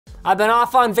I've been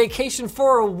off on vacation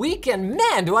for a week, and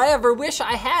man, do I ever wish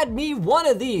I had me one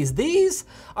of these. These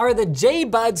are the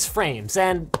JBuds Frames,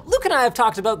 and Luke and I have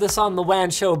talked about this on the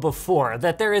WAN show before,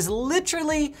 that there is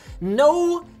literally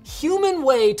no human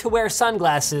way to wear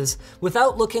sunglasses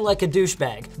without looking like a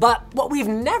douchebag. But what we've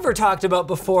never talked about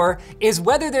before is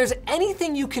whether there's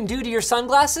anything you can do to your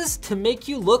sunglasses to make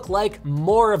you look like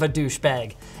more of a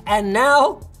douchebag. And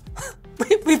now,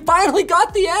 we finally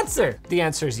got the answer. The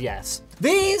answer is yes.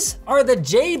 These are the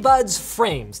JBuds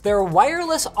Frames. They're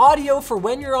wireless audio for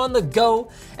when you're on the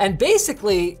go, and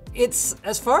basically, it's,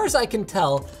 as far as I can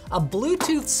tell, a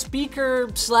Bluetooth speaker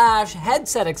 /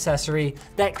 headset accessory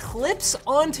that clips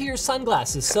onto your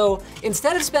sunglasses. So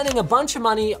instead of spending a bunch of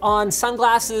money on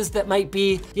sunglasses that might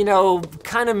be, you know,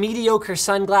 kind of mediocre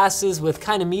sunglasses with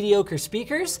kind of mediocre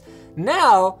speakers,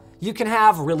 now you can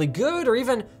have really good or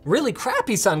even really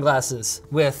crappy sunglasses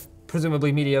with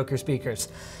presumably mediocre speakers.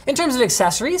 In terms of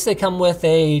accessories, they come with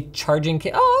a charging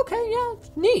case. Oh, okay, yeah,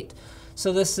 neat.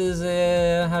 So this is,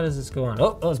 how does this go on?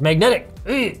 Oh, it's magnetic.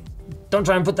 Don't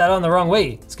try and put that on the wrong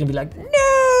way. It's gonna be like,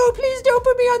 no, please don't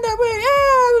put me on that way.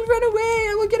 I will run away,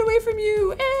 I will get away from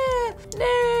you. No,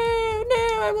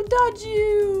 I will dodge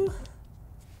you.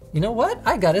 You know what,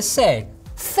 I gotta say,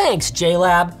 thanks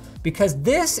Jlab, because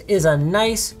this is a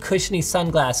nice cushiony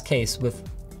sunglass case with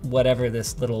whatever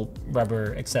this little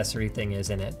rubber accessory thing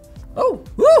is in it. Oh,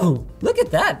 woo, look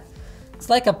at that. It's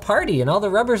like a party and all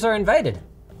the rubbers are invited.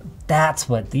 That's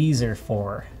what these are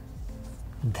for.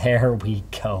 There we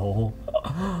go.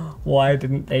 Why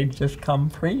didn't they just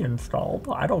come pre-installed?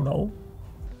 I don't know.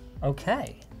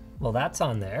 Okay, well that's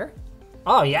on there.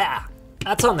 Oh yeah,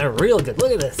 that's on there real good.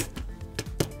 Look at this.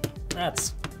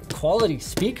 That's quality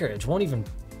speaker. It won't even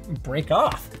break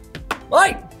off.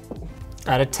 Light!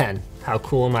 Out of 10. How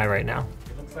cool am I right now?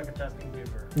 It looks like a Justin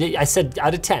Bieber. Yeah, I said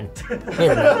out of 10. Wait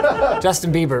a minute.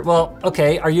 Justin Bieber. Well,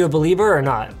 okay, are you a believer or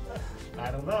not?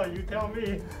 I don't know, you tell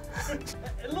me.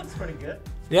 It looks pretty good.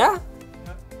 Yeah?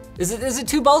 Yeah. Is it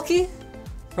too bulky?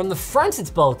 From the front, it's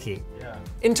bulky. Yeah.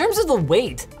 In terms of the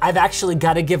weight, I've actually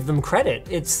got to give them credit.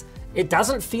 It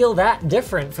doesn't feel that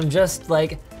different from just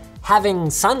like having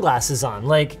sunglasses on.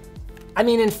 Like, I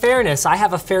mean, in fairness, I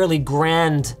have a fairly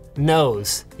grand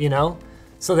nose, you know?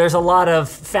 So there's a lot of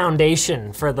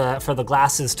foundation for the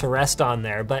glasses to rest on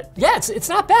there. But yeah, it's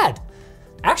not bad.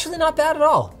 Actually not bad at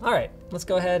all. All right, let's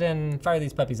go ahead and fire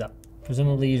these puppies up.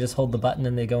 Presumably you just hold the button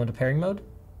and they go into pairing mode.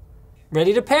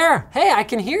 Ready to pair. Hey, I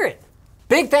can hear it.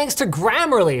 Big thanks to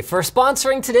Grammarly for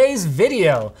sponsoring today's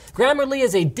video. Grammarly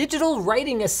is a digital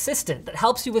writing assistant that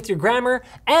helps you with your grammar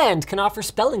and can offer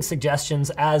spelling suggestions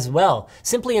as well.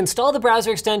 Simply install the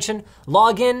browser extension,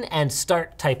 log in, and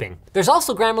start typing. There's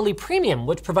also Grammarly Premium,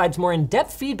 which provides more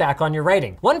in-depth feedback on your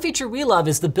writing. One feature we love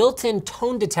is the built-in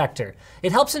tone detector.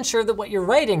 It helps ensure that what you're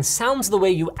writing sounds the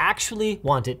way you actually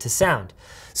want it to sound.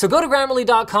 So go to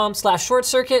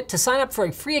Grammarly.com/shortcircuit to sign up for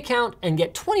a free account and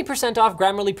get 20% off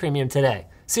Grammarly Premium today.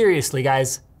 Seriously,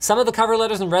 guys, some of the cover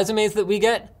letters and resumes that we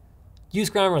get, use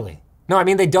Grammarly. No, I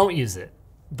mean, they don't use it,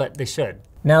 but they should.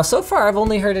 Now, so far, I've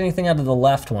only heard anything out of the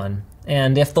left one.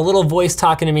 And if the little voice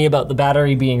talking to me about the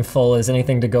battery being full is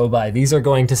anything to go by, these are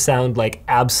going to sound like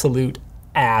absolute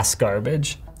ass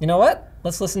garbage. You know what?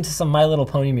 Let's listen to some My Little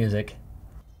Pony music.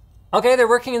 Okay, they're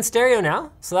working in stereo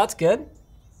now, so that's good.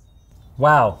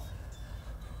 Wow.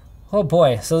 Oh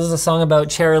boy, so this is a song about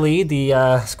Cherylee,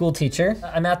 the school teacher.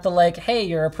 I'm at the like, hey,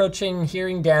 you're approaching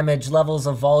hearing damage levels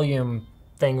of volume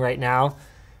thing right now.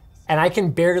 And I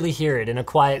can barely hear it in a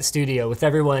quiet studio with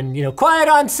everyone, you know, quiet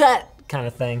on set kind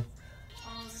of thing.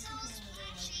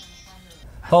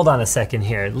 Hold on a second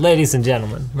here, ladies and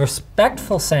gentlemen.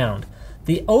 Respectful sound.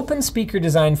 The open speaker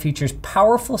design features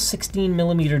powerful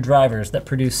 16mm drivers that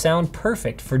produce sound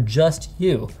perfect for just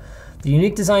you. The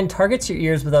unique design targets your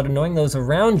ears without annoying those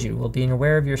around you while being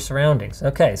aware of your surroundings.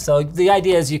 Okay, so the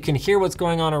idea is you can hear what's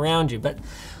going on around you, but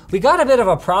we got a bit of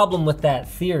a problem with that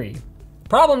theory.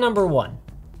 Problem number one,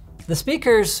 the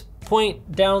speakers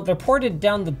point down, they're ported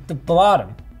down the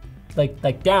bottom,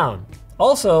 like down.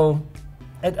 Also,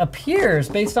 it appears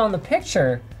based on the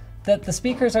picture that the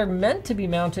speakers are meant to be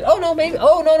mounted, oh no,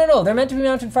 they're meant to be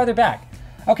mounted farther back.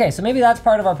 Okay, so maybe that's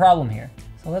part of our problem here.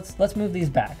 So let's move these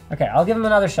back. Okay, I'll give them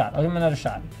another shot.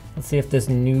 Let's see if this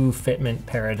new fitment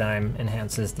paradigm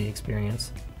enhances the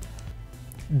experience.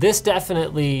 This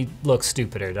definitely looks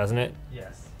stupider, doesn't it?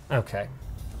 Yes. Okay.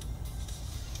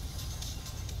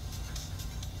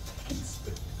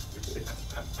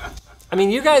 I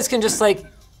mean, you guys can just like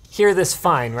hear this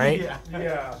fine, right?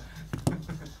 Yeah.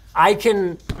 I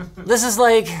can, this is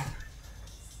like,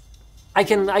 I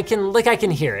can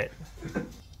hear it.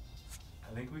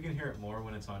 I think we can hear it more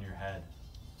when it's on your head.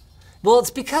 Well,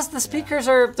 it's because the speakers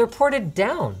they're ported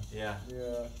down. Yeah.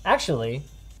 Actually,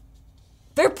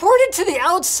 they're ported to the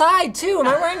outside too. Am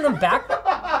I wearing them back?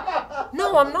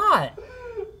 No, I'm not.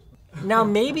 Now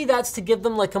maybe that's to give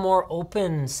them like a more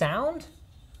open sound,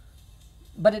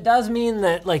 but it does mean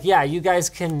that like, yeah, you guys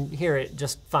can hear it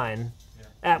just fine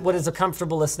at what is a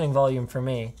comfortable listening volume for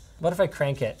me. What if I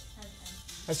crank it?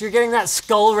 As you're getting that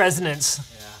skull resonance.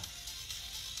 Yeah.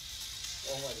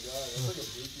 Oh my god, that's like a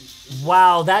beefy.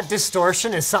 Wow, that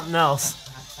distortion is something else.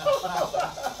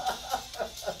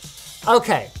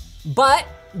 Okay, but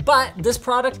this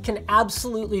product can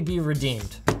absolutely be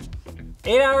redeemed.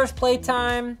 8 hours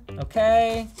playtime,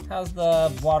 okay. How's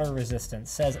the water resistance?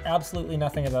 Says absolutely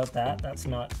nothing about that. That's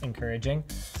not encouraging.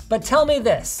 But tell me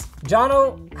this,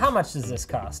 Jono, how much does this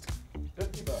cost?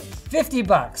 $50. 50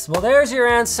 bucks. Well, there's your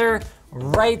answer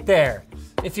right there.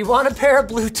 If you want a pair of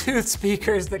Bluetooth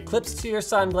speakers that clips to your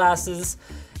sunglasses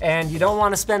and you don't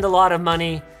want to spend a lot of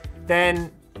money,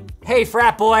 then hey,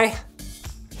 frat boy,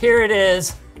 here it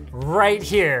is, right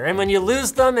here. And when you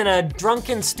lose them in a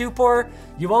drunken stupor,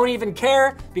 you won't even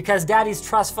care because Daddy's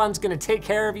trust fund's gonna take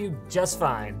care of you just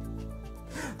fine.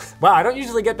 Wow, I don't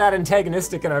usually get that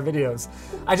antagonistic in our videos.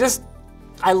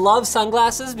 I love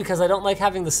sunglasses because I don't like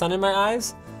having the sun in my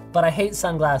eyes, but I hate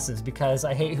sunglasses because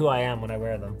I hate who I am when I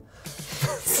wear them.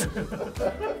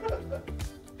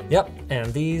 Yep,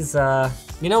 and these,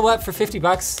 you know what, for 50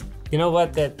 bucks, you know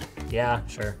what, yeah,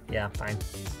 sure, yeah, fine.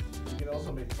 You can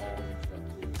also make calls and stuff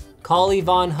too. Collie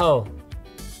Von Ho.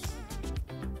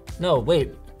 No,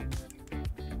 wait.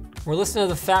 We're listening to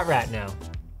the Fat Rat now.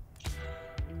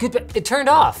 Good, it turned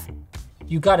off.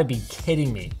 You gotta be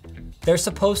kidding me. They're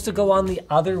supposed to go on the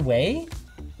other way?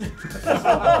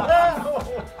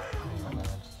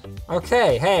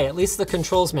 Okay, hey, at least the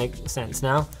controls make sense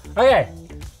now. Okay,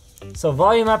 so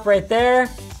volume up right there.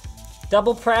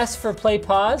 Double press for play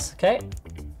pause, okay.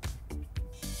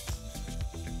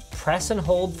 Press and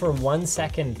hold for 1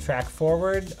 second, track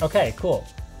forward. Okay, cool.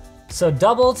 So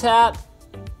double tap,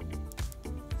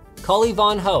 Collie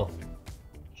Von Ho.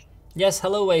 Yes,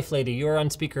 hello Waif Lady, you're on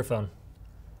speakerphone.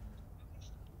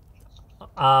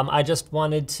 I just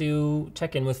wanted to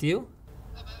check in with you.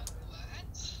 About what?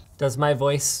 Does my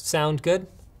voice sound good?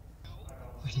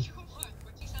 What do you want?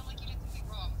 What do you sound like you did something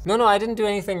wrong? No, I didn't do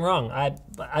anything wrong.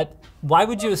 Why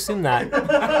would you assume that?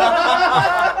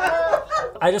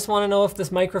 I just want to know if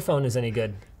this microphone is any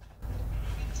good.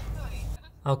 It's fine.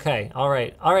 Okay, all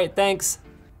right, thanks.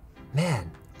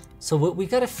 Man, so what we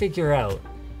gotta figure out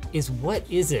is what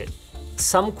is it?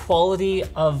 Some quality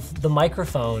of the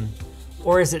microphone,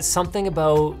 or is it something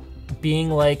about being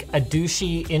like a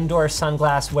douchey indoor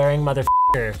sunglass wearing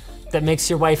motherfucker that makes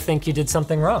your wife think you did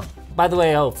something wrong? By the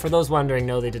way, for those wondering,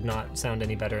 no, they did not sound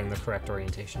any better in the correct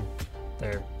orientation.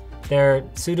 They're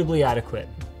suitably adequate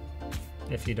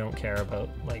if you don't care about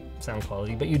like sound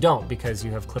quality, but you don't because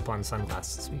you have clip-on sunglass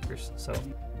speakers. So,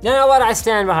 you know what, I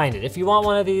stand behind it. If you want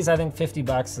one of these, I think 50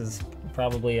 bucks is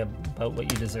probably about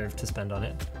what you deserve to spend on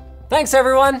it. Thanks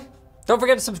everyone. Don't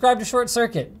forget to subscribe to Short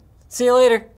Circuit. See you later.